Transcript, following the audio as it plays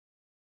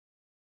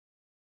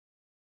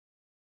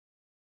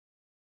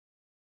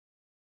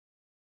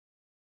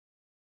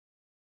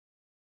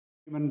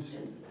And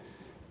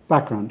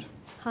background.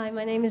 Hi,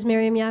 my name is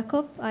Miriam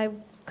Jacob. I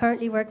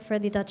currently work for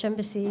the Dutch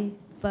Embassy,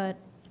 but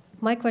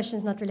my question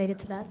is not related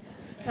to that.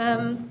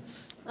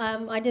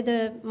 I did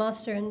a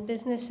master in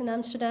business in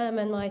Amsterdam,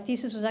 and my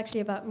thesis was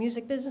actually about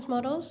music business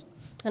models.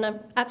 And I'm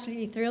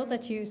absolutely thrilled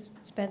that you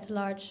spent a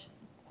large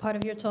part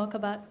of your talk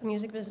about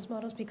music business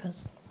models,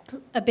 because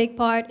a big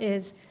part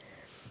is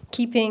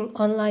keeping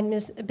online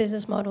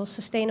business models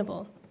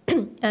sustainable.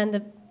 And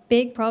the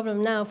big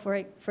problem now, for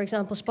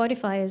example,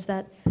 Spotify, is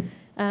that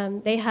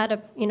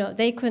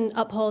they couldn't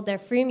uphold their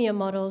freemium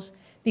models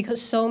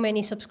because so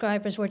many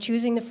subscribers were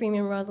choosing the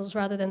freemium models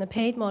rather than the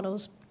paid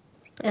models.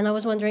 And I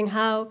was wondering,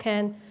 how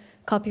can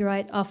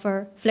copyright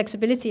offer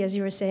flexibility, as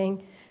you were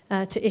saying,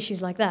 to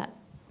issues like that?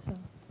 So.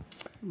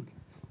 Okay.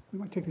 We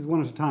might take these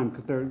one at a time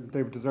because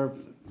they deserve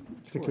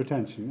particular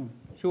attention. Yeah.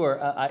 Sure.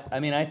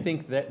 I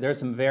think that there's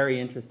some very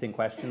interesting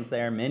questions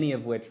there, many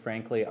of which,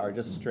 frankly, are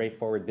just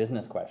straightforward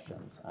business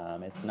questions.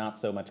 It's not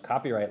so much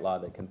copyright law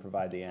that can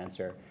provide the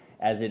answer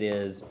as it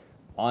is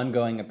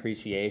ongoing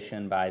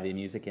appreciation by the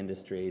music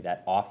industry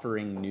that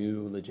offering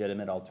new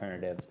legitimate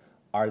alternatives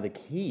are the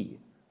key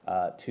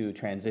to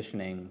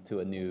transitioning to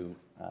a new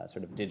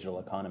sort of digital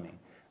economy.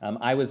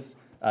 I was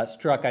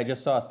struck, I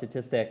just saw a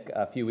statistic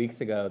a few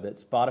weeks ago that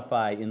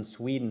Spotify in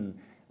Sweden,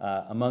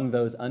 among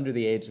those under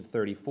the age of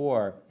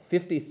 34,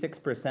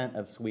 56%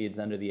 of Swedes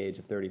under the age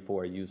of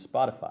 34 use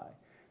Spotify,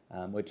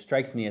 which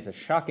strikes me as a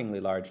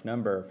shockingly large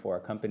number for a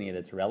company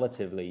that's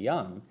relatively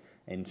young.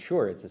 And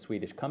sure, it's a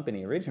Swedish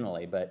company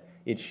originally, but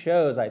it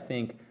shows, I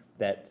think,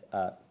 that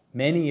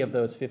many of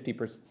those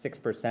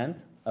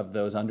 56% of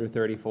those under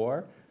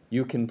 34,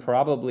 you can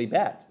probably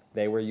bet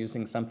they were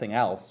using something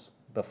else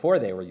before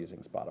they were using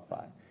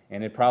Spotify.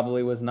 And it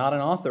probably was not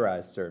an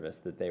authorized service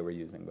that they were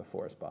using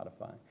before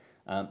Spotify.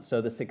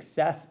 So the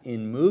success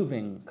in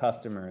moving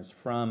customers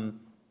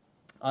from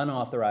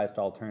unauthorized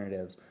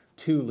alternatives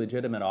to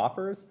legitimate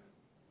offers,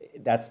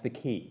 that's the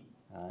key.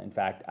 In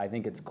fact, I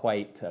think it's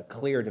quite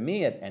clear to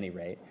me, at any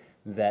rate,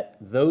 that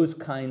those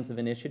kinds of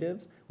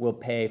initiatives will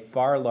pay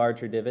far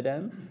larger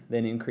dividends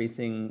than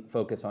increasing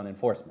focus on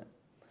enforcement.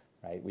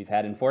 Right? We've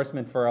had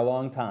enforcement for a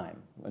long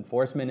time.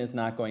 Enforcement is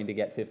not going to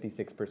get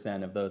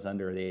 56% of those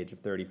under the age of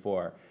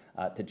 34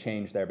 to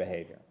change their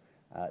behavior.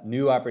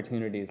 New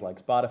opportunities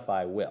like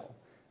Spotify will.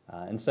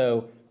 And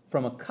so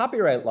from a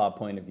copyright law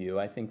point of view,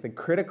 I think the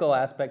critical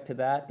aspect to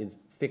that is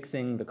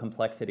fixing the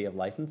complexity of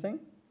licensing.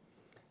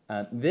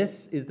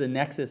 This is the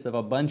nexus of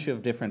a bunch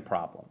of different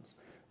problems.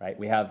 Right?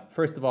 We have,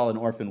 first of all, an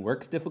orphan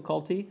works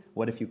difficulty.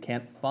 What if you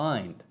can't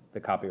find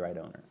the copyright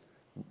owner?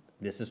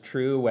 This is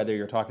true whether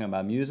you're talking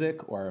about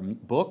music or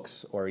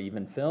books or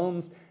even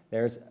films.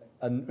 There's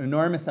an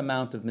enormous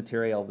amount of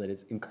material that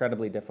is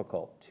incredibly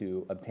difficult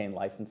to obtain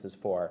licenses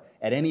for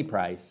at any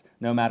price,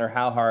 no matter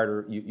how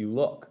hard you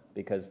look,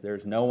 because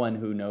there's no one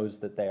who knows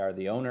that they are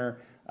the owner.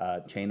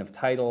 Chain of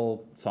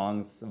title,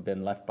 songs have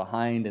been left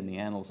behind in the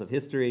annals of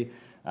history.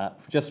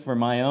 Just for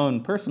my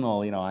own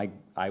personal,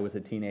 I was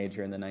a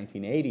teenager in the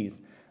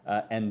 1980s,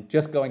 and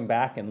just going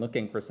back and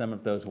looking for some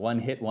of those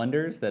one-hit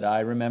wonders that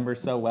I remember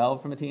so well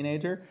from a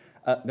teenager,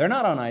 they're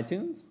not on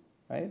iTunes,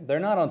 right? They're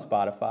not on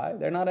Spotify.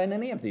 They're not on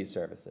any of these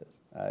services.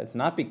 It's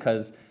not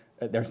because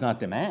there's not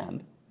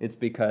demand. It's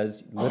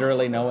because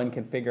literally no one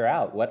can figure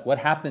out what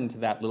happened to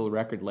that little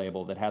record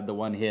label that had the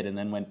one hit and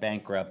then went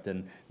bankrupt,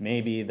 and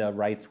maybe the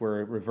rights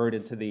were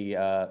reverted to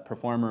the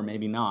performer,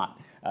 maybe not.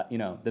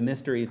 The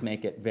mysteries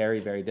make it very,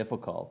 very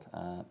difficult.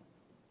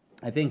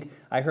 I think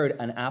I heard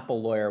an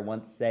Apple lawyer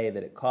once say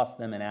that it cost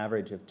them an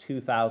average of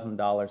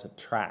 $2,000 a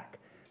track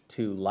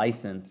to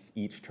license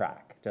each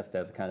track, just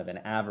as kind of an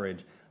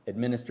average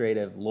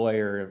administrative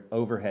lawyer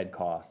overhead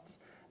costs.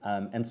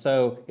 And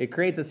so it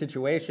creates a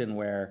situation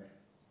where,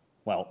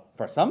 well,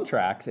 for some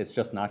tracks, it's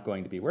just not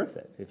going to be worth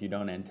it if you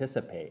don't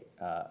anticipate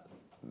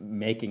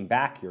making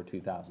back your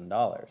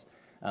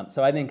 $2,000.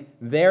 So I think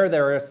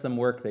there is some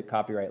work that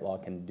copyright law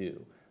can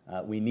do.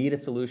 We need a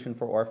solution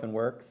for orphan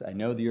works. I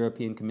know the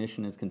European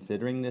Commission is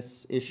considering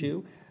this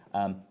issue.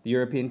 The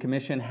European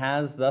Commission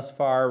has thus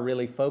far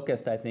really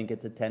focused, I think,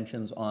 its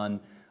attentions on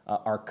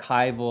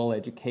archival,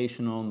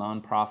 educational,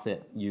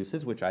 nonprofit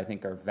uses, which I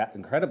think are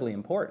incredibly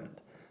important.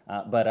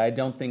 But I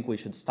don't think we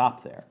should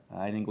stop there.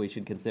 I think we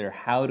should consider,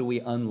 how do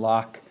we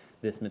unlock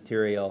this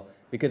material?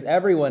 Because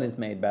everyone is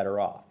made better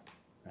off.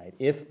 Right?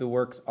 If the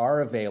works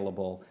are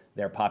available,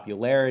 their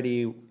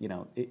popularity,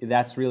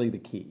 that's really the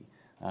key.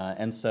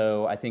 And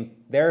so I think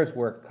there's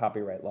work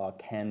copyright law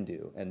can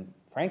do. And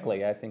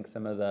frankly, I think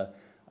some of the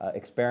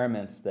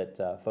experiments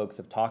that folks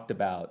have talked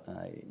about,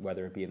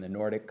 whether it be in the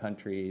Nordic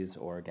countries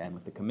or again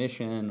with the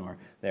Commission or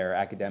their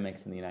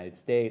academics in the United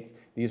States,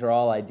 these are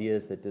all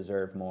ideas that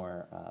deserve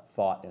more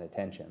thought and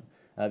attention.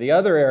 The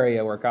other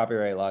area where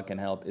copyright law can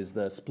help is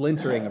the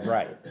splintering of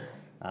rights.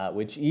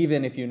 Which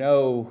even if you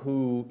know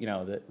who,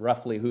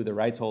 roughly who the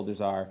rights holders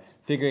are,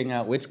 figuring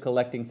out which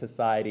collecting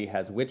society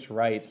has which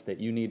rights that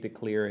you need to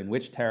clear in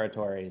which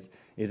territories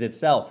is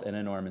itself an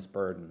enormous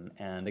burden.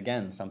 And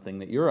again, something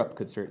that Europe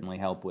could certainly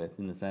help with,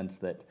 in the sense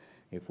that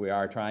if we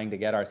are trying to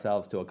get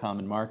ourselves to a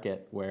common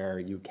market where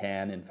you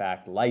can, in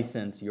fact,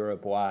 license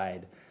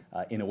Europe-wide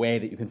in a way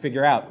that you can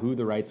figure out who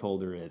the rights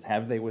holder is.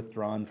 Have they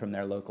withdrawn from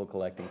their local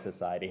collecting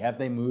society? Have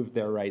they moved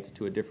their rights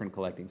to a different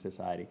collecting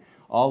society?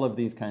 All of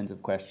these kinds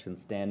of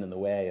questions stand in the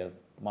way of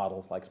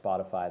models like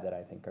Spotify that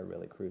I think are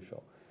really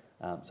crucial.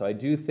 So I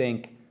do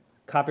think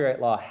copyright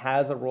law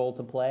has a role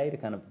to play to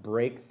kind of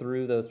break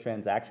through those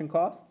transaction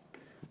costs.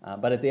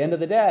 But at the end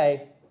of the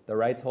day, the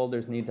rights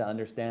holders need to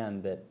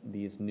understand that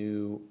these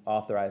new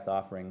authorized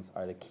offerings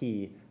are the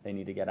key. They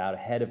need to get out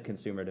ahead of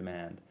consumer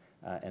demand.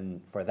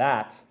 And for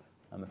that,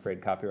 I'm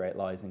afraid copyright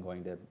law isn't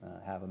going to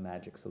have a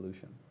magic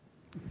solution.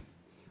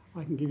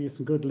 I can give you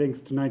some good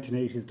links to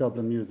 1980s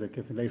Dublin music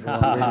if later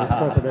on we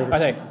swap it over.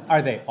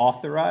 Are they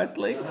authorized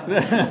links?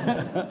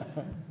 They're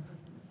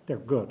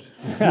good.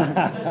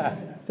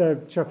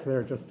 Chuck,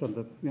 they're just on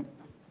the, yeah.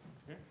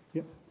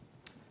 Yep.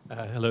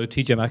 Hello,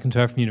 TJ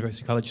McIntyre from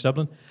University College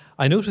Dublin.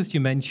 I noticed you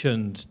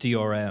mentioned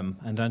DRM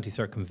and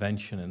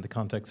anti-circumvention in the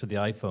context of the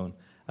iPhone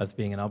as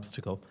being an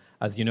obstacle.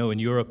 As you know, in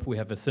Europe, we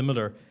have a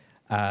similar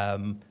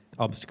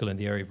obstacle in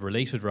the area of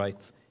related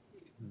rights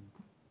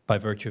by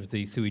virtue of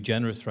the sui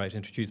generis right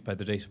introduced by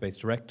the Database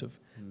Directive.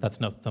 That's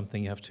not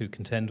something you have to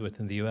contend with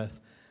in the US.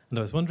 And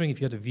I was wondering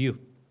if you had a view,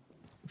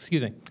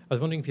 I was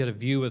wondering if you had a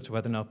view as to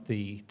whether or not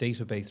the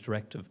Database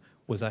Directive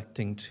was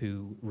acting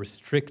to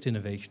restrict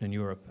innovation in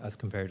Europe as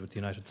compared with the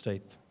United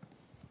States.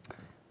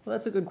 Well,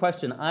 that's a good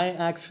question.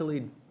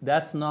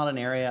 That's not an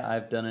area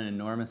I've done an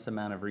enormous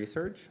amount of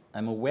research.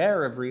 I'm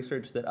aware of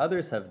research that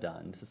others have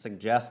done to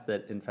suggest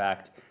that, in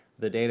fact,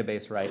 the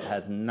database right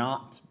has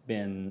not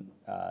been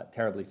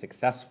terribly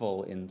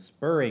successful in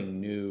spurring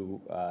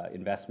new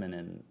investment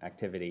and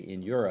activity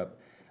in Europe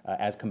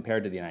as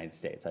compared to the United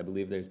States. I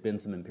believe there's been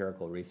some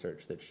empirical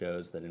research that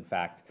shows that, in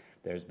fact,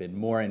 there's been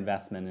more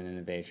investment and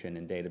innovation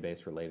in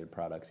database-related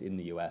products in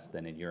the US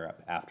than in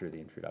Europe after the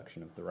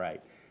introduction of the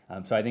right.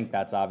 So I think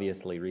that's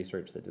obviously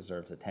research that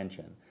deserves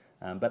attention.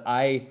 But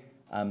I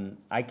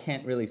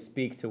can't really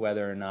speak to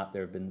whether or not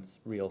there have been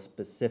real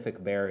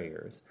specific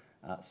barriers.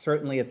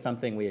 Certainly it's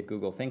something we at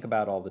Google think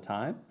about all the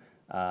time.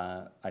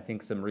 I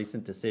think some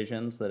recent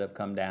decisions that have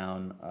come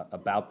down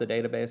about the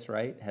database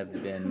right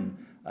have been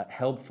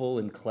helpful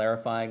in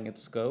clarifying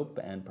its scope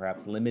and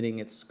perhaps limiting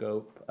its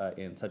scope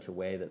in such a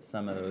way that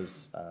some of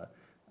those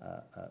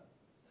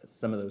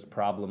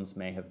problems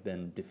may have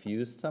been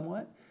diffused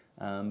somewhat.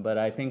 But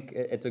I think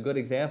it's a good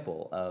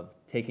example of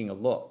taking a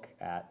look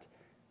at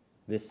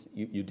this.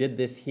 You did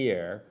this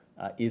here.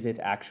 Is it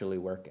actually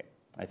working?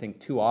 I think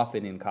too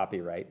often in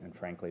copyright, and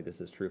frankly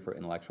this is true for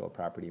intellectual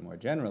property more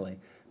generally,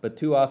 but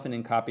too often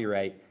in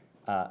copyright,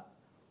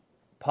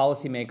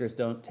 policymakers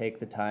don't take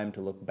the time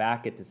to look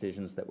back at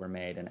decisions that were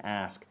made and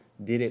ask,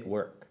 did it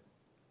work?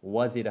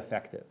 Was it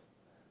effective?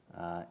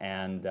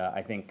 And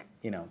I think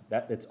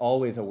that it's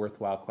always a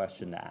worthwhile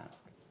question to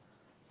ask.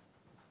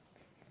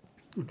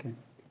 Okay.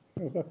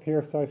 Up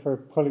here, sorry for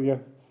pulling you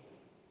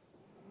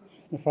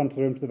from the front of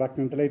the room to the back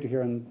room. The lady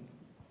here on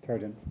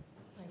third in.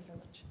 Thanks very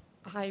much.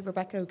 Hi,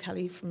 Rebecca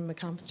O'Kelly from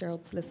McCann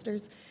Fitzgerald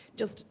Solicitors.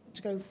 Just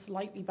to go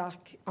slightly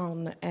back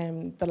on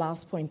the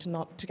last point and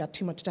not to get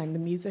too much down the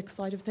music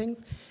side of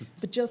things,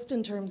 but just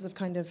in terms of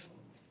kind of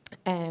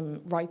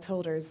rights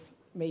holders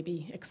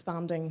maybe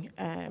expanding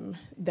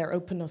their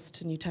openness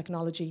to new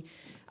technology,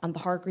 and the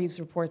Hargreaves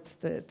reports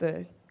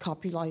the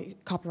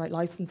copyright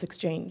license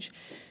exchange.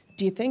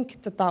 Do you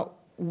think that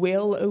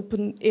will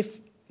open, if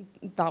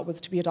that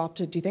was to be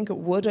adopted, do you think it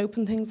would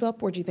open things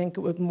up, or do you think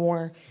it would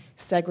more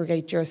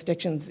segregate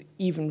jurisdictions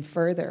even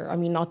further? I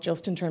mean, not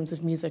just in terms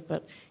of music,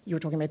 but you were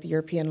talking about the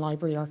European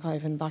Library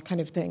Archive and that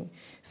kind of thing.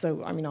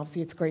 So, I mean,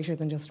 obviously it's greater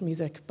than just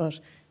music, but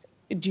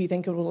do you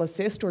think it will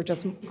assist or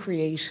just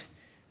create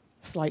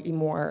slightly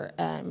more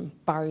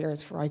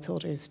barriers for rights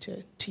holders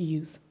to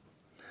use?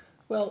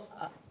 Well,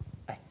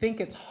 I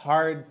think it's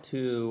hard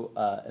to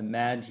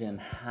imagine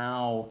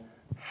how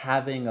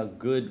having a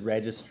good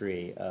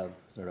registry of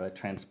sort of a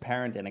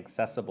transparent and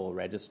accessible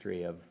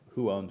registry of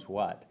who owns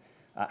what,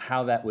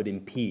 how that would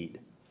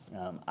impede.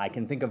 I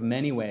can think of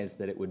many ways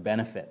that it would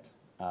benefit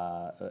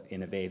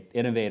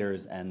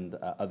innovators and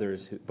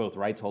others, both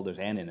rights holders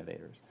and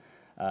innovators.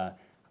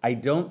 I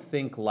don't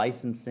think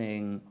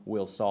licensing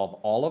will solve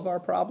all of our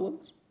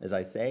problems. As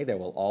I say, there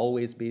will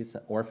always be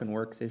some orphan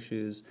works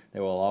issues.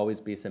 There will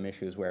always be some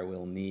issues where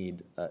we'll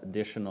need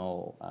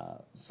additional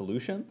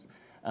solutions.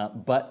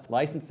 But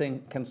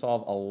licensing can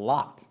solve a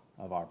lot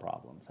of our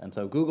problems. And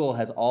so Google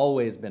has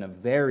always been a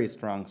very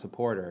strong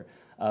supporter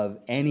of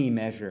any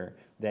measure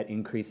that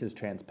increases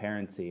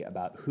transparency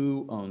about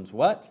who owns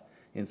what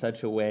in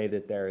such a way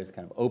that there is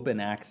kind of open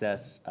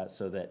access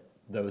so that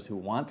those who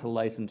want to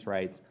license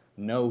rights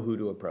know who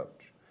to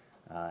approach.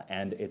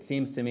 And it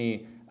seems to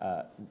me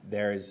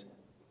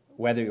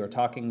whether you're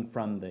talking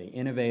from the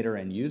innovator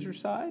and user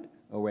side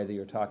or whether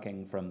you're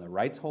talking from the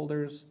rights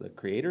holders, the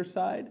creator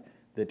side,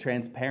 the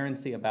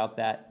transparency about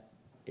that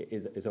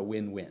is a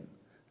win-win.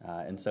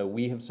 And so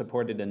we have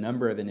supported a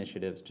number of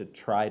initiatives to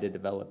try to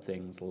develop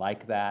things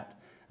like that.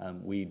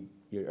 We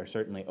you are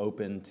certainly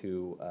open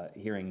to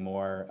hearing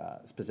more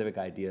specific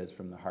ideas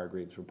from the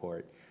Hargreaves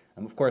report.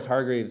 Of course,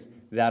 Hargreaves,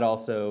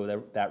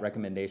 that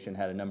recommendation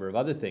had a number of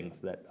other things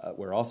that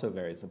we're also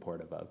very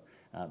supportive of.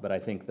 But I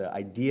think the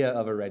idea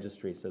of a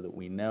registry so that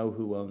we know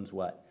who owns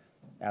what,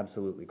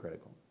 absolutely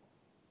critical.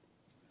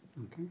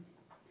 Okay.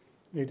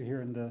 Lady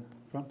here in the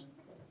front.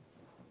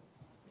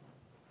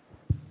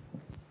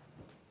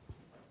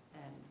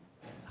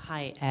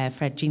 Hi,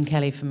 Fred, Jean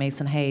Kelly from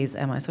Mason Hayes.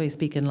 I saw you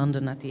speak in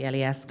London at the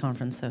LES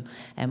conference. So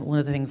one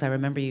of the things I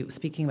remember you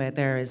speaking about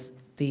there is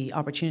the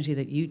opportunity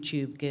that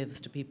YouTube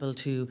gives to people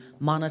to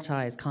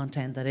monetize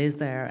content that is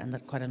there, and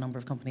that quite a number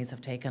of companies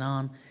have taken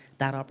on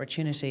that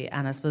opportunity.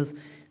 And I suppose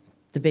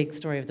the big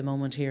story of the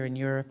moment here in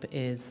Europe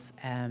is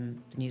the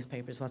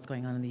newspapers, what's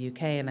going on in the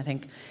UK. And I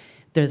think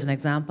there's an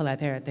example out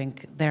there, I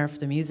think, there for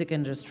the music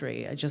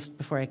industry. Just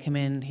before I came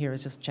in here, I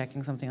was just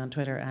checking something on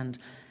Twitter, and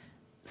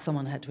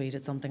someone had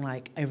tweeted something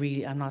like,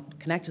 I'm not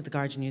connected to the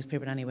Guardian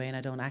newspaper in any way, and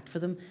I don't act for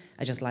them.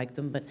 I just like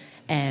them. But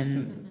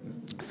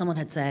someone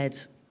had said,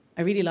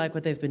 I really like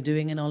what they've been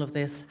doing in all of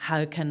this.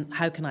 How can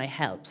I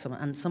help?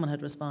 And someone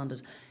had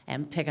responded,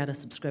 take out a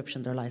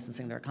subscription, they're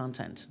licensing their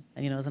content.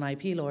 And as an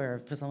IP lawyer,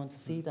 for someone to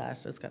see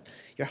that,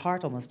 your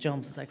heart almost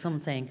jumps. It's like someone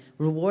saying,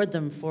 reward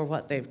them for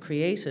what they've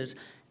created.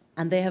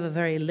 And they have a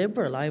very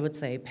liberal, I would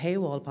say,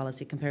 paywall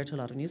policy compared to a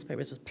lot of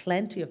newspapers. There's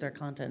plenty of their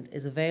content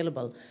is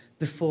available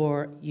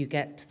before you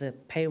get to the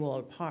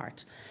paywall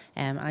part.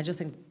 And I just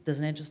think there's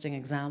an interesting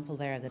example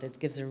there that it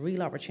gives a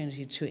real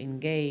opportunity to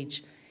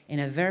engage in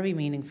a very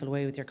meaningful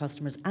way with your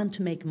customers and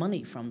to make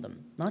money from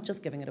them. Not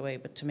just giving it away,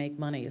 but to make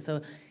money.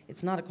 So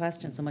it's not a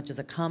question so much as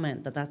a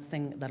comment that's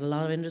thing that a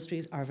lot of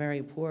industries are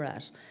very poor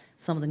at.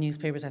 Some of the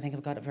newspapers, I think,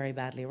 have got it very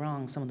badly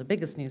wrong. Some of the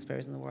biggest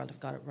newspapers in the world have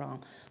got it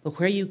wrong. But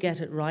where you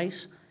get it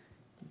right,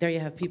 there you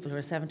have people who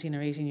are 17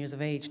 or 18 years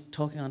of age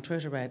talking on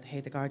Twitter about, hey,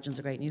 the Guardian's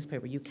a great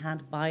newspaper. You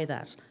can't buy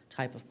that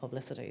type of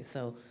publicity.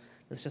 So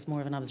it's just more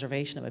of an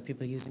observation about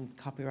people using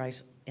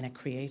copyright in a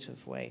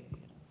creative way.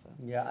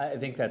 Yeah, I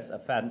think that's a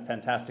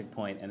fantastic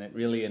point, and it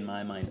really, in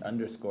my mind,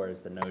 underscores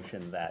the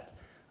notion that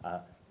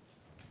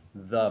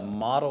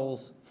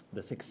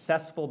the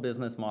successful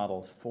business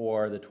models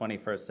for the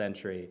 21st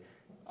century,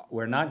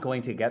 we're not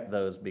going to get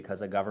those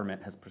because a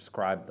government has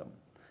prescribed them.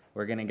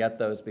 We're going to get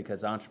those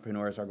because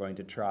entrepreneurs are going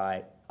to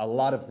try a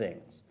lot of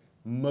things.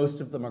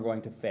 Most of them are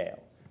going to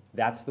fail.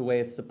 That's the way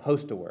it's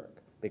supposed to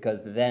work,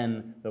 because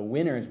then the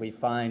winners we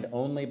find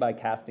only by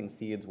casting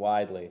seeds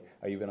widely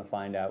are you going to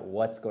find out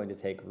what's going to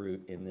take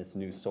root in this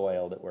new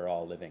soil that we're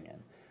all living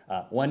in.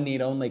 One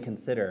need only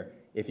consider,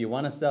 if you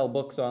want to sell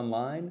books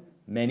online,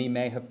 many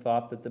may have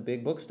thought that the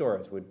big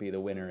bookstores would be the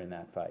winner in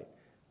that fight.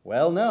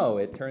 Well, no,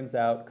 it turns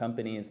out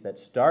companies that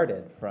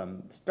started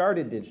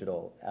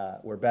digital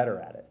were better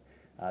at it.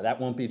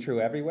 That won't be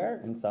true everywhere.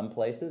 In some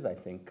places, I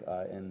think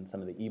in some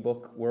of the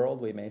ebook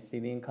world, we may see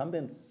the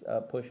incumbents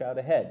push out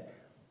ahead.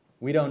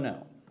 We don't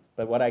know.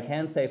 But what I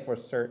can say for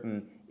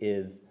certain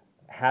is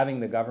having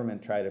the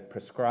government try to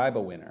prescribe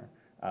a winner,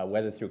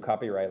 whether through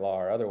copyright law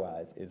or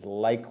otherwise, is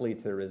likely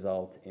to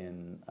result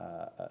in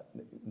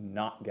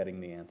not getting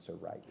the answer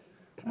right.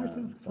 Can I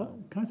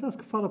just ask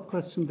a follow-up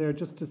question there,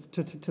 just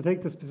to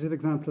take the specific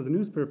example of the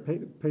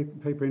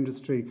newspaper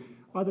industry?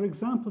 Are there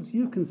examples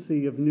you can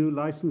see of new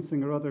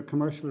licensing or other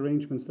commercial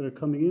arrangements that are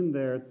coming in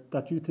there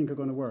that you think are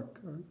going to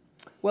work?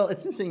 Well,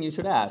 it's interesting you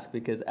should ask,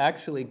 because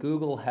actually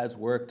Google has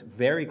worked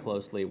very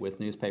closely with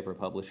newspaper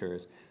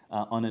publishers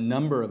on a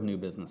number of new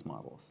business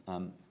models.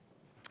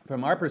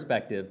 From our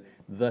perspective,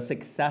 the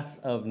success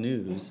of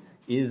news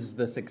is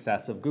the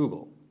success of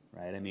Google,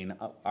 right? I mean,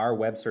 our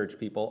web search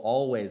people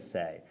always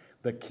say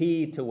the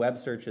key to web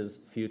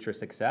search's future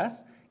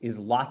success is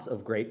lots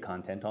of great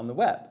content on the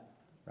web.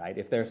 Right?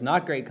 If there's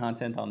not great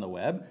content on the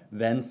web,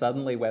 then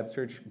suddenly web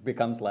search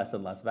becomes less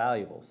and less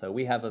valuable. So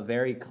we have a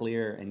very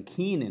clear and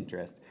keen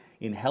interest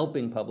in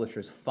helping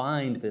publishers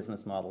find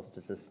business models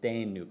to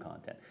sustain new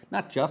content.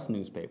 Not just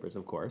newspapers,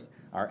 of course.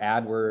 Our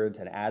AdWords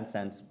and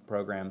AdSense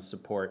programs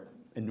support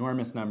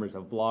enormous numbers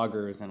of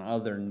bloggers and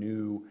other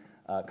new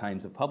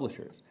kinds of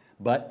publishers.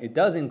 But it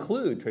does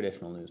include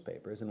traditional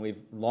newspapers, and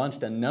we've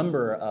launched a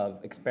number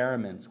of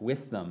experiments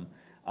with them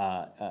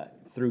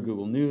through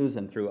Google News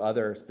and through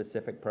other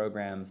specific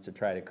programs to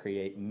try to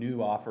create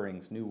new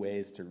offerings, new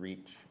ways to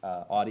reach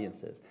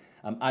audiences.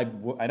 I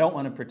don't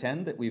want to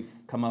pretend that we've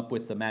come up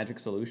with the magic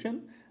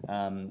solution.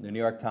 The New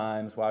York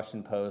Times,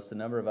 Washington Post, a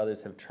number of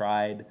others have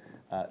tried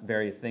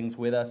various things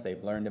with us.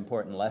 They've learned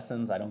important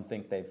lessons. I don't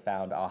think they've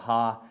found,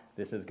 aha,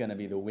 this is going to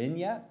be the win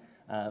yet.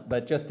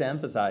 But just to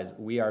emphasize,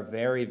 we are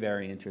very,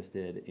 very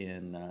interested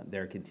in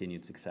their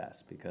continued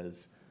success,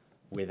 because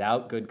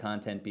without good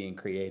content being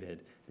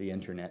created, the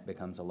internet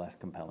becomes a less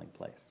compelling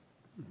place.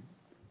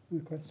 A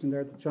question there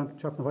at the chap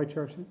in the white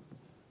shirt.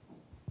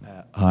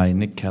 Hi,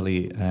 Nick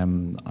Kelly.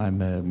 I'm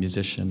a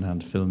musician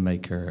and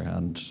filmmaker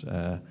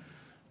and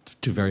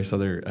do various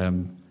other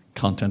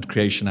content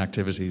creation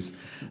activities.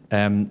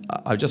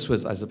 I just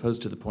was, as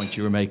opposed to the point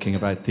you were making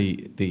about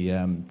the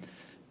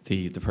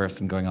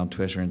person going on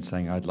Twitter and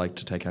saying, I'd like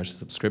to take out a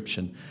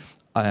subscription.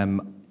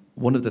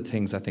 one of the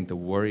things I think that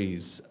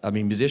worries, I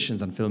mean,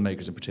 musicians and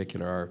filmmakers in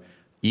particular are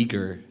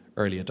eager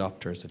early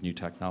adopters of new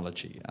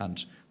technology,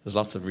 and there's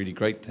lots of really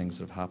great things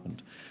that have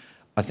happened.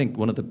 I think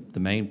one of the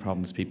main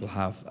problems people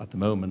have at the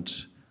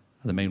moment,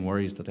 and the main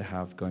worries that they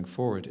have going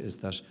forward, is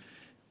that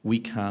we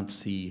can't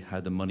see how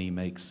the money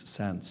makes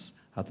sense.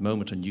 At the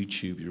moment on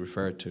YouTube, you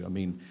referred to, I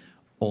mean,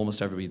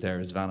 almost everybody there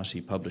is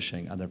vanity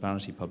publishing, and their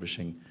vanity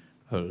publishing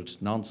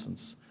holds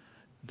nonsense.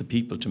 The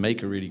people to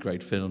make a really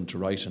great film, to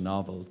write a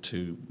novel,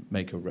 to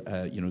make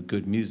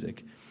good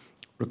music,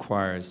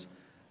 requires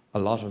a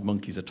lot of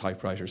monkeys at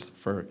typewriters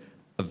for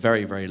a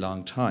very, very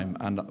long time.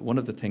 And one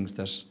of the things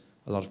that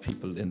a lot of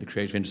people in the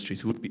creative industries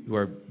who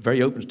are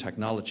very open to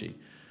technology,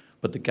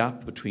 but the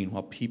gap between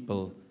what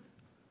people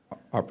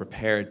are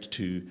prepared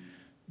to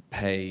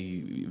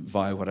pay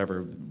via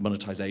whatever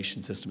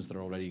monetization systems that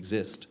already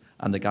exist,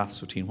 and the gaps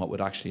between what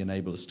would actually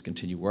enable us to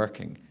continue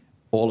working,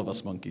 all of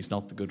us monkeys,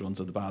 not the good ones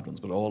or the bad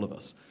ones, but all of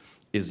us,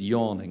 is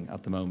yawning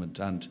at the moment.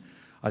 And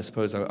I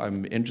suppose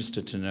I'm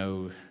interested to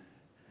know,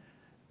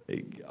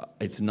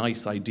 it's a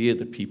nice idea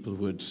that people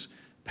would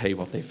pay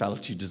what they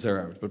felt you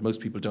deserved, but most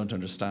people don't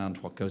understand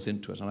what goes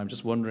into it. And I'm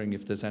just wondering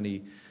if there's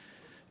any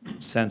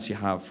sense you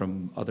have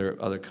from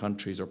other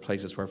countries or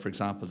places where, for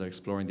example, they're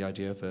exploring the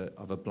idea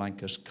of a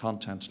blanket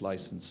content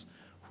license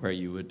where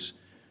you would,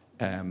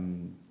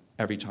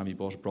 every time you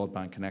bought a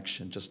broadband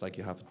connection, just like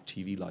you have a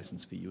TV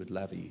license fee, you would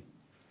levy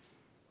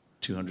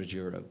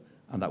 €200,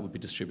 and that would be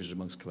distributed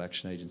amongst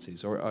collection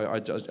agencies. Or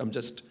I'm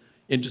just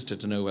interested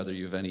to know whether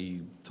you have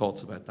any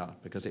thoughts about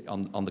that, because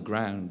on the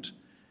ground,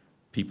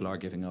 people are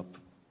giving up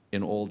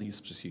in all these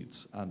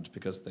pursuits, and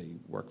because they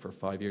work for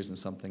 5 years in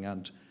something,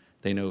 and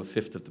they know a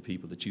fifth of the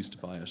people that used to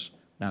buy it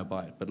now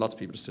buy it, but lots of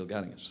people are still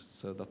getting it.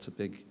 So that's a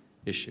big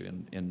issue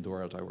in the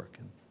world I work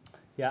in.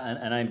 Yeah,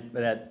 and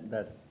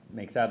that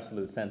makes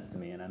absolute sense to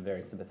me, and I'm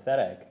very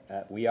sympathetic.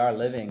 We are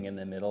living in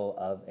the middle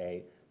of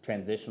a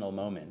transitional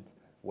moment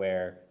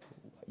where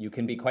you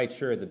can be quite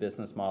sure the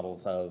business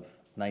models of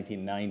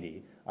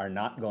 1990 are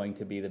not going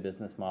to be the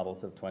business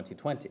models of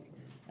 2020.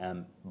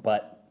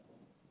 But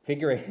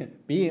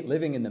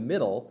living in the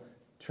middle,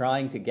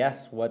 trying to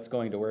guess what's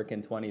going to work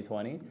in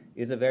 2020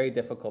 is a very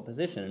difficult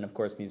position. And of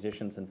course,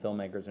 musicians and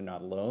filmmakers are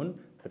not alone.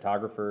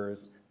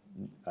 Photographers,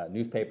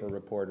 newspaper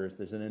reporters,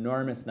 there's an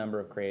enormous number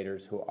of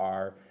creators who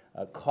are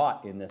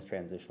caught in this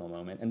transitional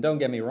moment. And don't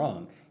get me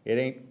wrong, it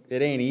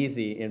ain't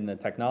easy in the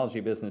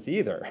technology business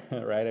either,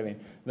 right? I mean,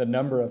 the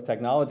number of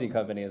technology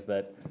companies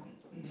that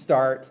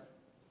start,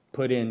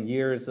 put in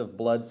years of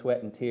blood,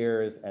 sweat, and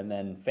tears, and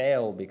then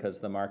fail because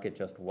the market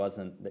just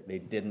they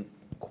didn't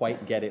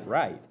quite get it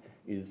right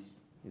is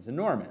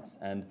enormous.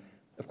 And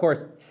of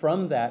course,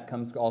 from that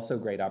comes also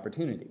great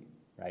opportunity,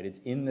 right? It's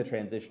in the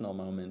transitional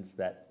moments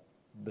that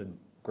the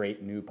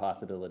great new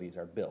possibilities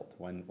are built.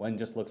 When one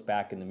just looks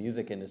back in the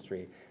music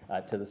industry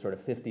to the sort of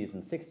 50s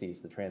and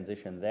 60s, the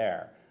transition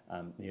there,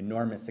 the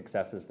enormous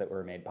successes that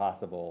were made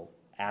possible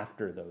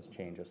after those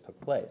changes took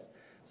place.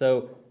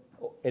 So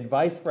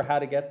advice for how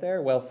to get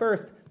there? Well,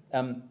 first,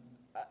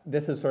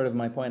 this is sort of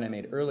my point I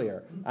made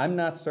earlier. I'm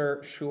not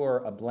sure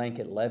a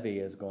blanket levy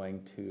is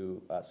going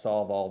to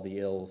solve all the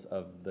ills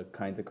of the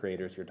kinds of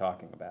creators you're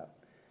talking about.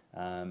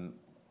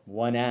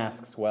 One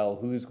asks, well,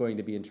 who's going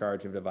to be in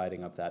charge of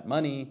dividing up that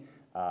money?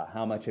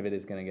 How much of it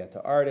is going to get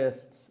to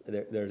artists?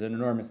 There's an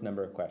enormous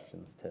number of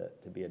questions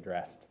to be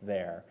addressed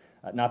there.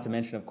 Not to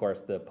mention, of course,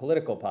 the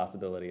political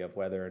possibility of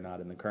whether or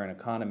not in the current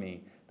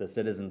economy the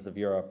citizens of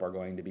Europe are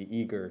going to be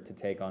eager to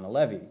take on a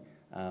levy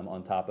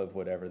on top of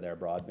whatever their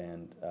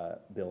broadband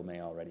bill may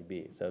already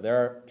be. So there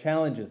are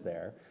challenges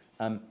there.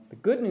 The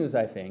good news,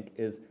 I think,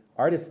 is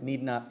artists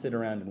need not sit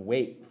around and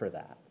wait for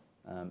that.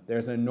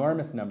 There's an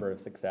enormous number of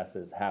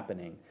successes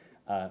happening.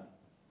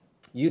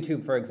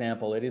 YouTube, for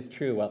example, it is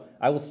true. Well,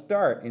 I will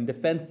start in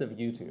defense of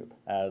YouTube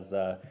as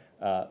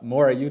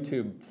more a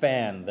YouTube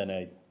fan than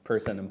a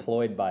person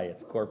employed by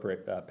its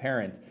corporate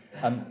parent.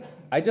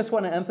 I just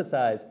want to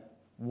emphasize,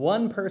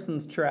 one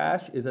person's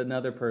trash is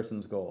another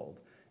person's gold.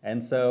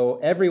 And so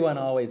everyone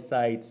always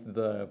cites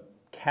the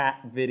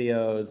cat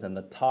videos and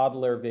the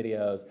toddler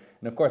videos.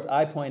 And of course,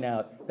 I point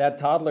out that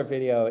toddler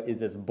video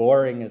is as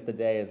boring as the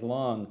day is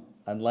long,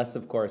 unless,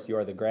 of course,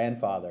 you're the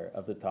grandfather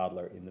of the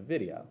toddler in the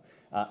video.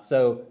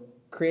 So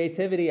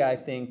creativity, I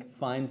think,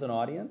 finds an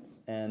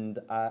audience, and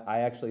I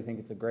actually think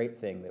it's a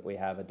great thing that we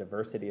have a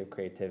diversity of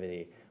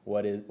creativity.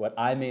 What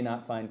I may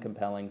not find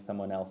compelling,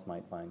 someone else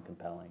might find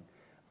compelling.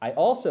 I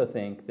also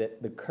think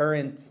that the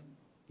current,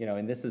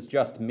 and this is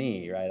just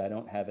me, right? I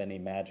don't have any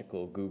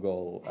magical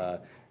Google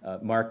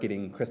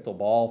marketing crystal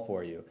ball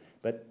for you.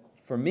 But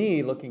for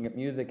me, looking at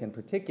music in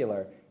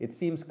particular, it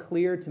seems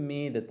clear to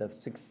me that the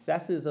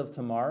successes of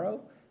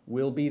tomorrow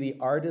will be the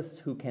artists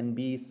who can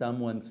be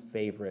someone's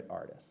favorite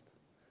artist.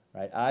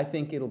 Right? I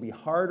think it'll be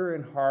harder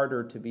and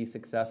harder to be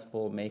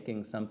successful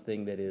making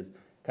something that is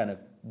kind of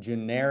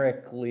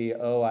generically,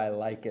 oh, I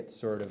like it,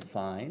 sort of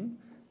fine.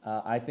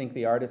 I think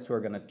the artists who are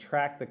going to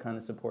attract the kind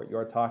of support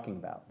you're talking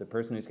about, the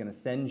person who's going to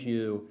send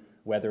you,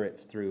 whether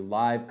it's through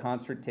live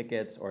concert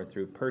tickets or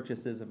through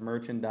purchases of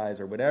merchandise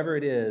or whatever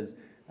it is,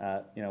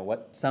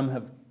 what some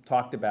have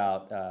talked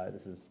about,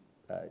 this is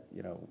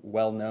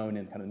well known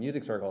in kind of the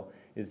music circle,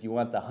 is you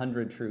want the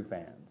 100 true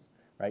fans,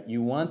 right?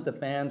 You want the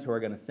fans who are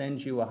going to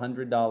send you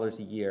 $100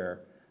 a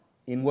year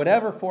in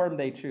whatever form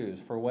they choose,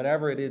 for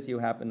whatever it is you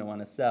happen to want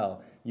to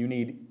sell. You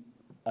need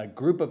a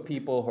group of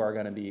people who are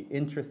going to be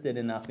interested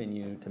enough in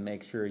you to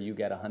make sure you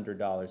get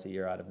 $100 a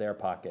year out of their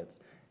pockets.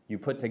 You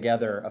put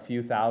together a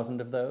few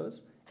thousand of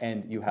those,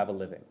 and you have a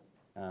living,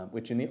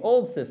 which in the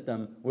old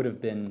system would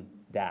have been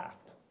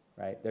daft,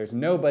 right? There's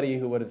nobody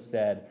who would have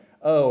said,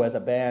 oh, as a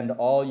band,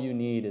 all you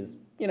need is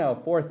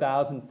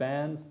 4,000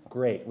 fans.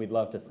 Great, we'd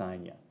love to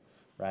sign you,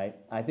 right?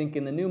 I think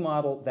in the new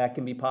model, that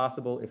can be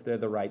possible if they're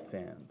the right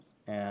fans.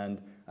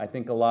 And I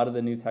think a lot of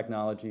the new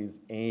technologies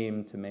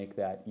aim to make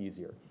that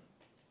easier.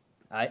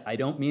 I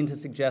don't mean to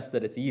suggest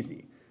that it's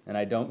easy, and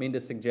I don't mean to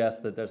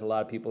suggest that there's a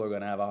lot of people who are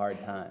going to have a hard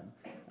time.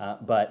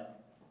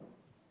 But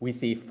we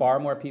see far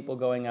more people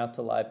going out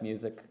to live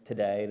music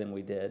today than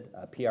we did.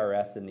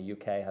 PRS in the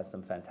UK has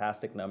some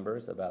fantastic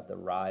numbers about the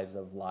rise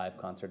of live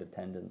concert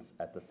attendance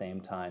at the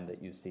same time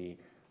that you see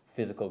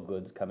physical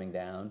goods coming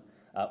down.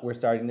 We're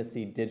starting to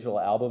see digital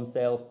album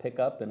sales pick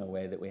up in a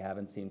way that we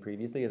haven't seen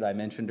previously. As I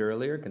mentioned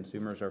earlier,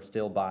 consumers are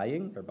still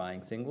buying. They're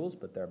buying singles,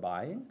 but they're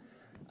buying.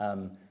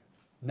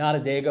 Not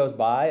a day goes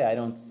by, I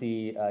don't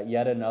see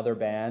yet another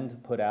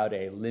band put out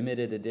a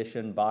limited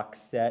edition box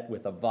set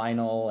with a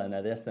vinyl and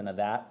a this and a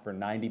that for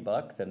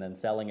 $90 and then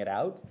selling it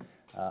out.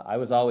 I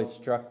was always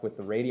struck with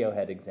the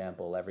Radiohead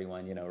example.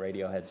 Everyone,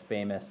 Radiohead's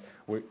famous,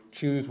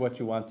 choose what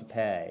you want to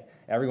pay.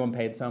 Everyone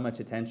paid so much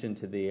attention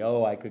to the,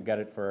 I could get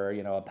it for,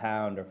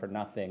 £1 or for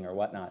nothing or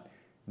whatnot.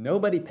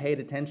 Nobody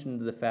paid attention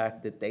to the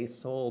fact that they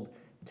sold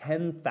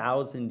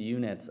 10,000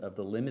 units of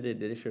the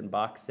limited edition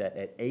box set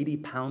at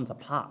 £80 a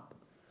pop.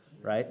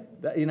 Right?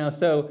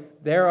 So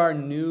there are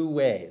new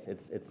ways.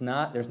 There's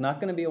not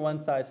going to be a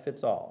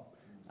one-size-fits-all.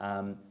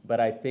 But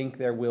I think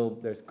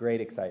there's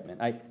great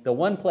excitement. The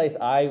one place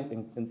I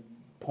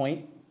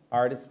point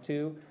artists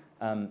to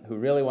who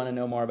really want to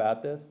know more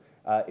about this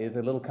is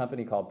a little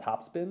company called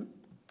Topspin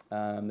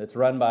that's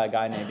run by a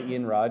guy named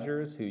Ian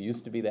Rogers, who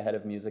used to be the head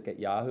of music at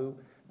Yahoo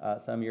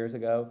some years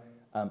ago.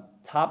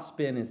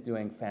 Topspin is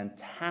doing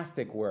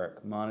fantastic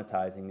work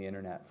monetizing the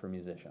internet for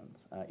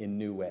musicians in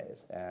new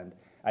ways. And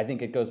I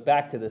think it goes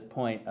back to this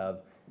point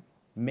of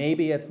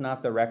maybe it's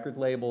not the record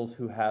labels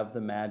who have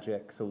the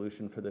magic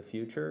solution for the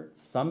future.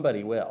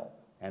 Somebody will.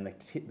 And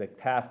the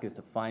task is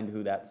to find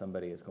who that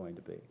somebody is going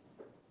to be. Just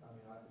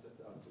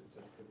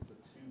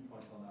 2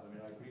 points on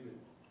that. I agree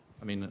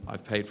with.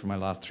 I've paid for my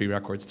last 3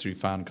 records through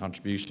fan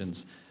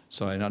contributions,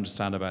 so I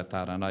understand about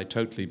that, and I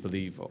totally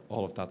believe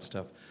all of that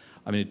stuff.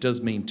 It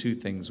does mean 2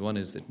 things. One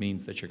is it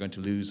means that you're going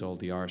to lose all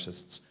the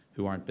artists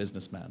who aren't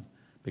businessmen,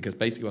 because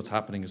basically what's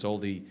happening is all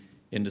the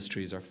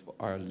industries are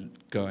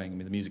going.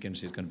 The music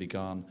industry is going to be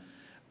gone.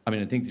 I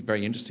think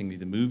very interestingly,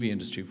 the movie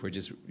industry, which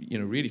is,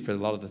 really for a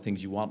lot of the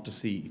things you want to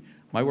see.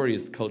 My worry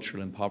is the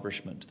cultural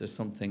impoverishment. There's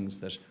some things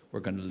that we're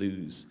going to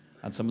lose,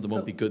 and some of them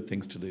won't be good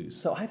things to lose.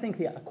 So I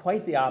think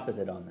quite the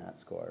opposite on that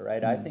score,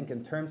 right? I think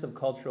in terms of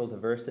cultural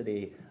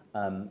diversity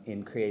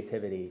in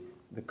creativity,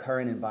 the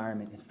current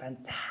environment is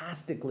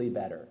fantastically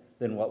better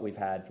than what we've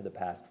had for the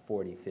past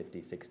 40,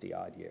 50, 60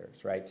 odd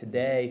years, right?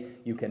 Today,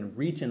 you can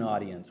reach an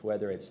audience,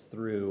 whether it's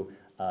through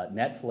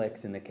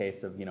Netflix in the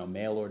case of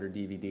mail order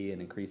DVD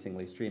and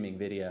increasingly streaming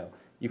video.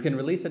 You can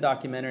release a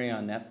documentary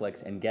on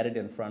Netflix and get it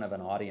in front of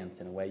an audience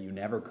in a way you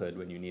never could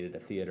when you needed a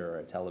theater or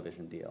a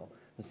television deal.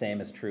 The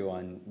same is true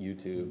on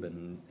YouTube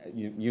and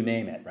you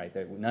name it, right?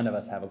 None of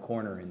us have a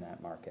corner in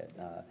that market.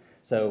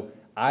 So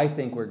I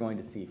think we're going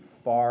to see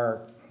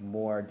far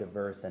more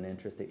diverse and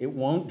interesting. It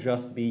won't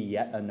just be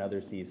yet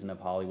another season of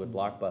Hollywood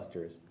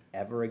blockbusters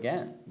ever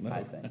again,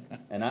 I think.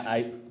 And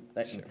I'm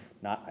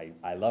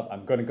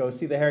going to go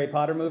see the Harry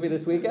Potter movie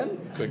this weekend.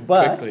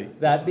 Quickly.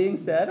 That being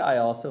said, I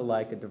also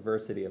like a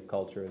diversity of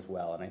culture as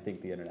well, and I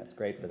think the internet's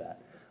great for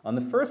that. On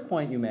the first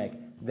point you make,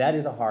 that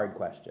is a hard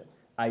question.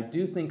 I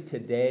do think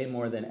today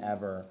more than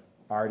ever,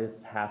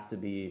 artists have to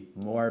be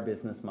more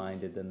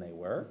business-minded than they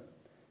were.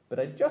 But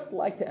I'd just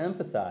like to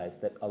emphasize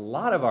that a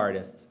lot of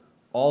artists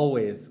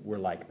always were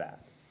like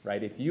that,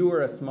 right? If you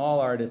were a small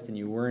artist and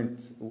you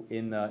weren't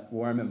in the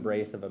warm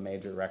embrace of a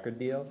major record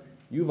deal,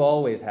 you've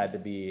always had to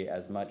be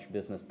as much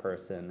business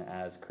person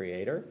as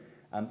creator.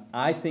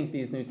 I think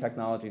these new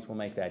technologies will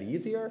make that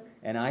easier,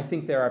 and I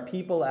think there are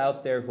people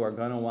out there who are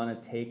going to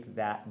want to take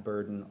that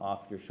burden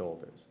off your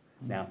shoulders.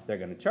 Now, they're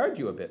going to charge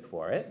you a bit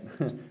for it,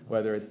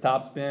 whether it's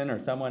Topspin or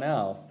someone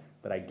else,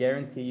 but I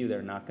guarantee you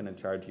they're not going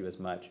to charge you as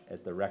much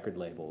as the record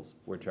labels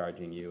were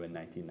charging you in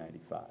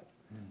 1995.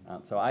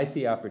 So I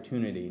see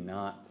opportunity,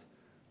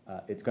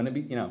 it's going to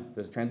be,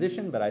 there's a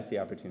transition, but I see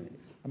opportunity.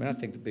 I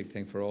think the big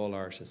thing for all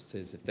artists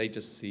is if they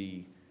just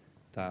see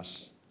that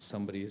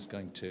somebody is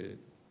going to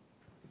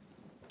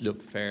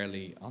look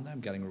fairly on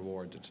them getting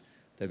rewarded,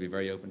 they'll be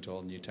very open to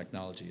all new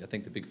technology. I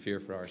think the big fear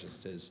for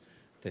artists is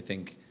they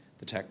think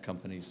the tech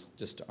companies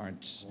just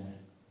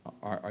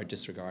are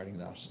disregarding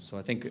that. So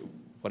I think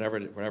whatever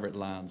it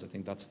lands, I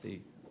think that's the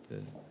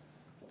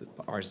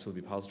the artists will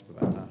be positive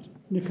about that.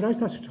 Nick, could I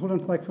just ask you to hold on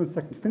quiet for a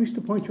second? Finish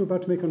the point you were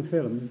about to make on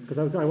film, because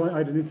I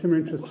had a similar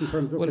interest in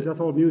terms of, okay, that's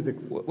all music.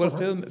 Well,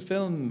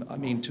 film. I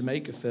mean, to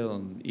make a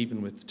film,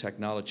 even with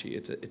technology,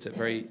 it's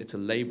a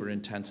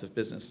labour-intensive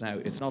business. Now,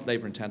 it's not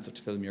labour-intensive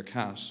to film your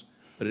cat,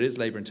 but it is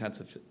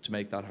labour-intensive to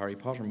make that Harry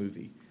Potter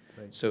movie.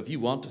 Right. So if you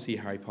want to see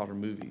Harry Potter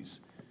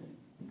movies,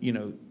 you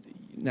know,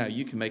 now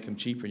you can make them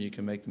cheaper and you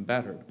can make them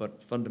better,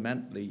 but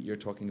fundamentally, you're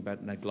talking about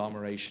an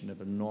agglomeration of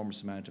an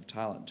enormous amount of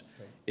talent.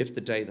 Right. If the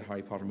day the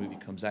Harry Potter movie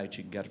comes out,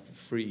 you can get it for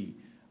free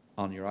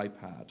on your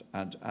iPad.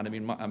 And I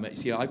mean,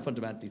 I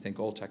fundamentally think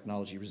all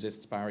technology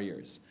resists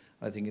barriers.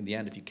 I think in the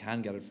end, if you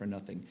can get it for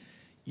nothing,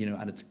 you know,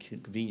 and it's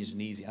convenient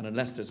and easy, and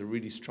unless there's a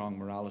really strong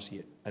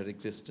morality at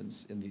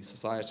existence in the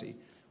society,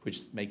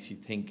 which makes you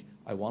think,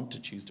 I want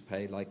to choose to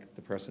pay like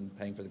the person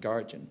paying for The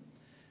Guardian,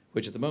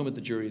 which at the moment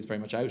the jury is very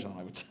much out on,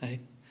 I would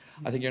say.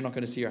 I think you're not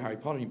going to see your Harry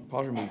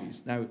Potter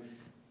movies. Now,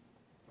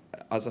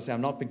 as I say,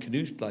 I'm not being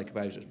Canute-like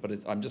about it, but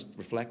I'm just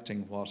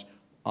reflecting what,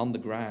 on the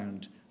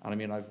ground, and I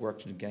mean, I've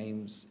worked in the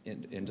games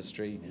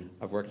industry,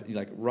 I've worked,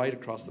 like, right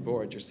across the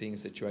board, you're seeing a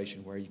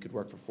situation where you could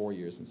work for 4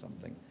 years in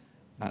something,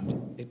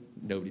 and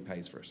nobody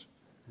pays for it.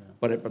 Yeah.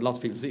 But lots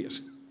of people see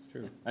it. It's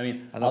true. I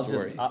mean, and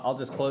I'll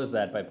just close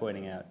that by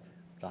pointing out,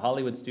 the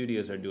Hollywood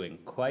studios are doing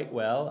quite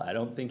well. I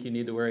don't think you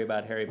need to worry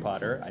about Harry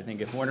Potter. I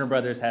think if Warner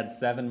Brothers had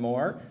 7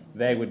 more,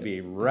 they would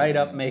be right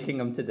up making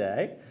them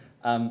today.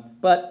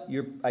 But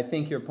I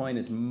think your point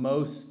is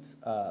most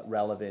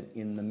relevant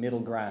in the middle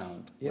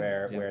ground,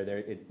 where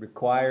it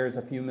requires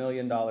a few $1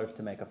 million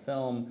to make a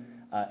film,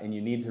 and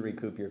you need to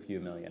recoup your few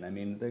million. I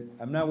mean,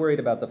 I'm not worried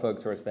about the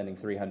folks who are spending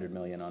 $300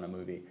 million on a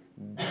movie.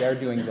 They're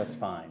doing just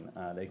fine.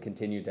 They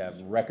continue to have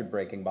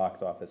record-breaking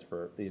box office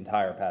for the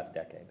entire past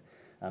decade.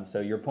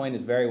 So your point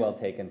is very well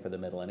taken for the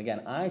middle. And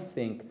again, I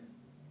think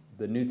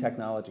the new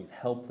technologies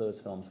help those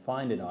films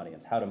find an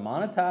audience. How to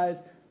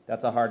monetize,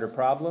 that's a harder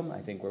problem. I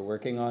think we're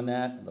working on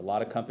that. A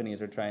lot of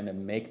companies are trying to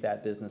make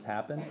that business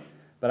happen.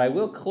 But I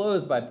will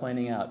close by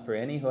pointing out, for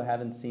any who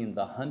haven't seen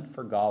The Hunt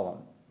for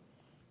Gollum,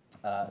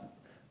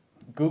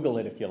 Google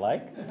it if you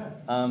like.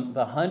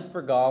 The Hunt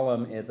for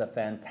Gollum is a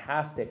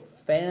fantastic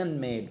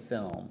fan-made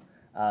film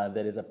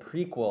that is a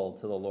prequel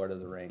to The Lord of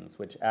the Rings,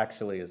 which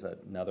actually is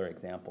another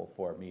example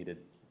for me to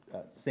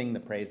sing the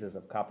praises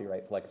of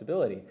copyright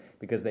flexibility,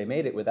 because they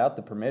made it without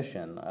the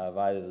permission of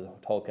either the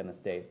Tolkien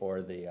estate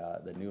or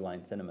the New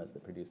Line Cinemas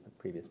that produced the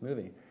previous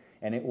movie.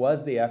 And it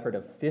was the effort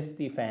of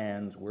 50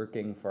 fans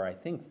working for, I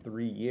think,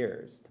 3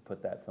 years to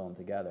put that film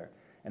together.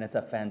 And it's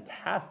a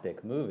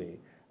fantastic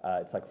movie.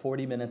 It's like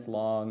 40 minutes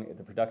long.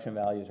 The production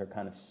values are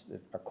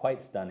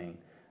quite stunning.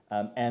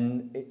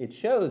 And it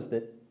shows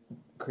that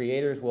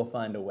creators will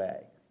find a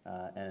way.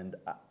 And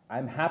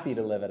I'm happy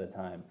to live at a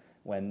time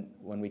when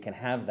we can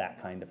have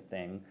that kind of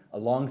thing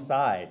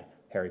alongside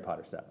Harry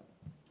Potter 7.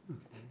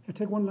 I'll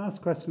take one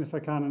last question if I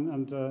can,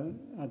 and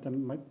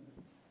then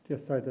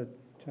the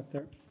chap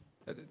there.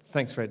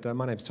 Thanks, Fred.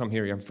 My name's Tom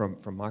Heary. I'm from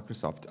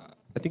Microsoft.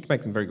 I think you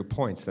make some very good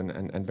points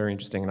and very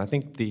interesting. And I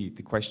think the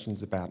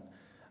questions about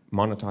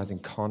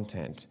monetizing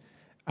content,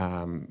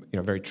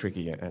 very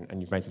tricky.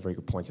 And you've made some very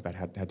good points about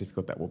how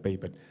difficult that will be.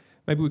 But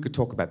maybe we could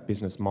talk about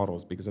business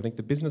models, because I think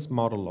the business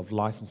model of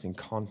licensing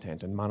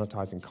content and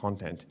monetizing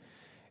content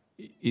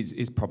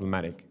is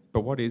problematic.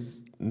 But what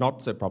is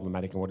not so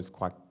problematic and what is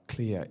quite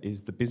clear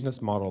is the business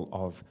model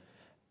of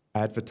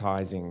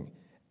advertising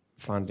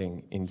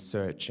funding in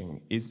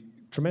searching is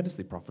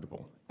tremendously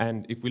profitable.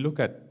 And if we look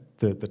at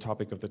the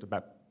topic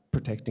about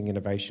protecting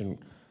innovation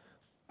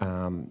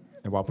and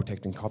while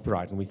protecting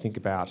copyright, and we think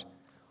about,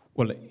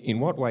 well,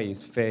 in what way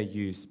is fair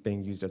use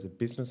being used as a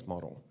business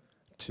model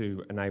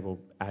to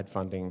enable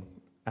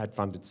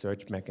ad-funded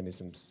search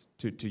mechanisms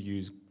to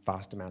use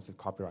vast amounts of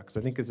copyright? Because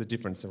I think there's a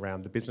difference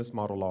around the business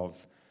model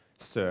of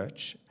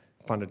search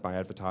funded by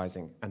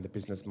advertising and the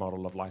business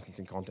model of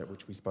licensing content,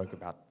 which we spoke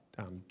about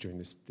during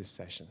this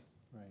session.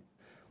 Right.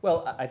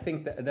 Well, I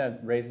think that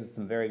raises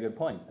some very good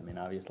points. I mean,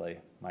 obviously,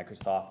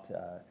 Microsoft,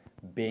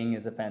 Bing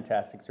is a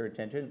fantastic search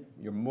engine.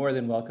 You're more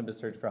than welcome to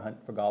search for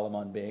Hunt for Gollum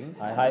on Bing.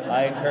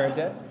 I encourage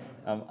it.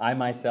 I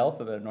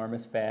myself am an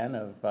enormous fan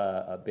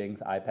of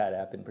Bing's iPad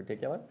app in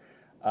particular.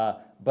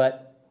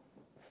 But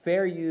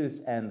fair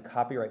use and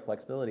copyright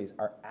flexibilities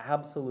are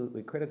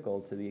absolutely critical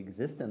to the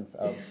existence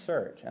of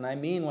search. And I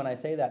mean, when I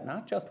say that,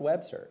 not just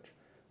web search.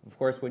 Of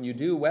course, when you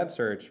do web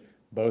search,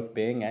 both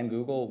Bing and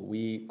Google,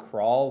 we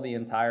crawl the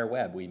entire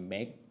web. We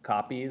make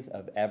copies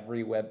of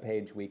every web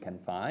page we can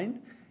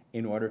find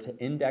in order to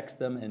index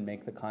them and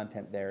make the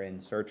content therein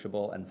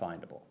searchable and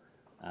findable.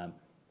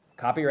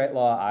 Copyright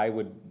law, I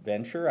would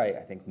venture, I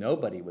think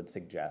nobody would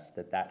suggest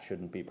that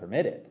shouldn't be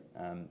permitted.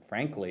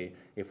 Frankly,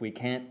 if we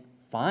can't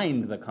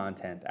find the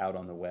content out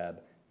on the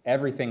web,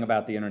 everything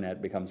about the internet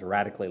becomes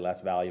radically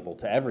less valuable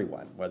to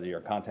everyone, whether you're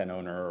a content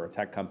owner or a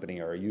tech company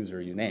or a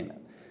user, you name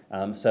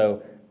it.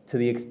 So to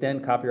the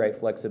extent copyright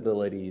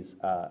flexibilities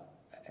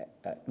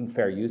and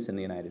fair use in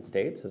the United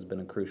States has been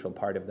a crucial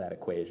part of that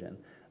equation,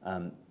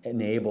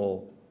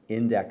 enable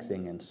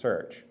indexing and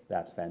search,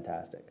 that's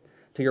fantastic.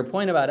 To your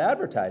point about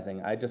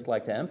advertising, I'd just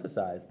like to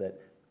emphasize that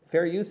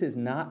fair use is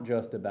not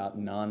just about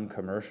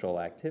non-commercial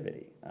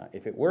activity.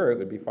 If it were, it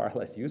would be far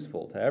less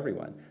useful to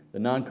everyone. The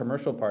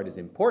non-commercial part is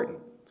important,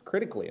 it's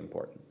critically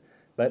important.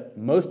 But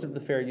most of the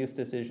fair use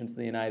decisions in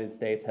the United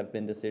States have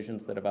been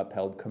decisions that have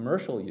upheld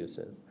commercial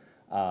uses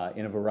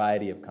in a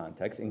variety of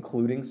contexts,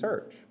 including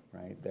search.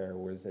 Right? There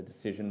was a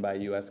decision by a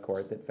US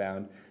court that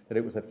found that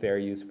it was a fair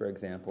use, for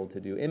example, to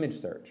do image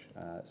search,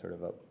 sort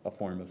of a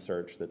form of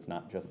search that's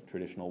not just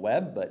traditional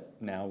web, but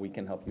now we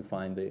can help you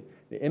find the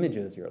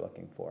images you're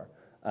looking for.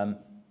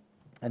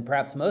 And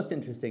perhaps most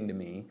interesting to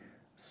me,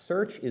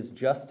 search is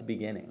just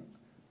beginning.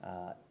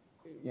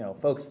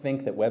 Folks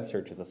think that web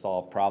search is a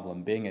solved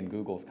problem. Bing and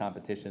Google's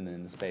competition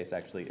in the space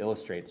actually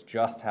illustrates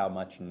just how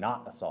much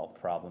not a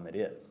solved problem it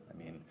is. I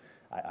mean,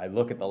 I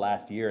look at the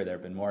last year, there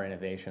have been more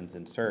innovations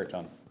in search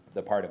on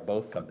the part of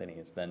both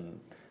companies than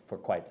for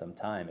quite some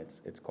time.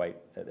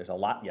 There's a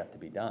lot yet to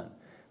be done.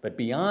 But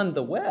beyond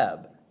the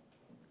web,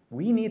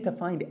 we need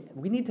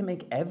to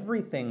make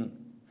everything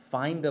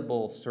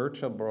findable,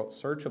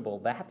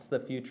 searchable. That's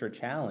the future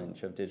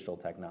challenge of digital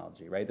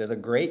technology, right? There's a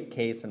great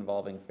case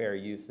involving fair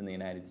use in the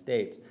United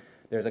States.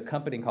 There's a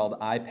company called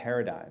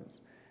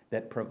iParadigms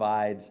that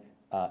provides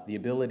the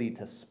ability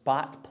to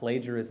spot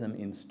plagiarism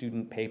in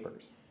student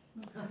papers.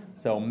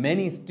 So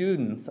many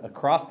students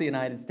across the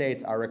United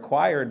States are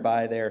required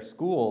by their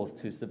schools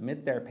to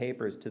submit their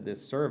papers to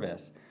this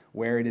service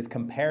where it is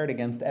compared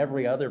against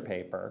every other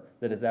paper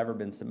that has ever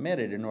been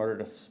submitted in order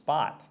to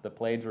spot the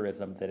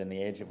plagiarism that in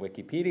the age of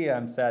Wikipedia,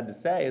 I'm sad to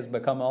say, has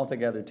become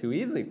altogether too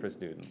easy for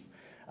students.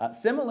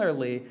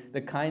 Similarly,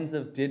 the kinds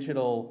of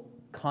digital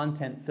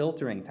content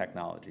filtering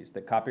technologies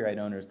that copyright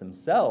owners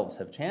themselves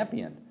have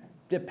championed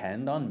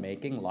depend on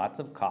making lots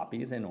of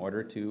copies in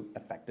order to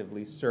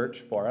effectively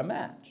search for a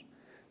match.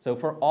 So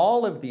for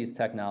all of these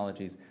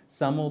technologies,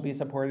 some will be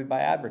supported by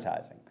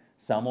advertising.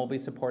 Some will be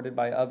supported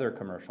by other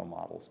commercial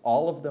models.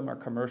 All of them are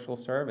commercial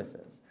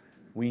services.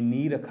 We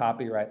need a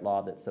copyright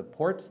law that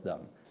supports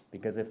them,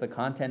 because if the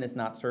content is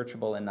not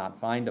searchable and not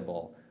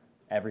findable,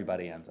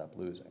 everybody ends up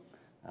losing.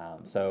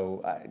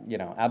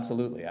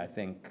 Absolutely, I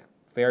think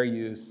fair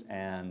use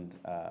and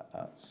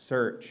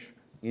search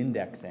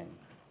indexing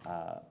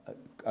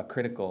a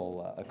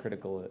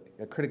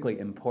critically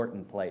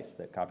important place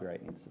that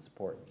copyright needs to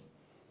support.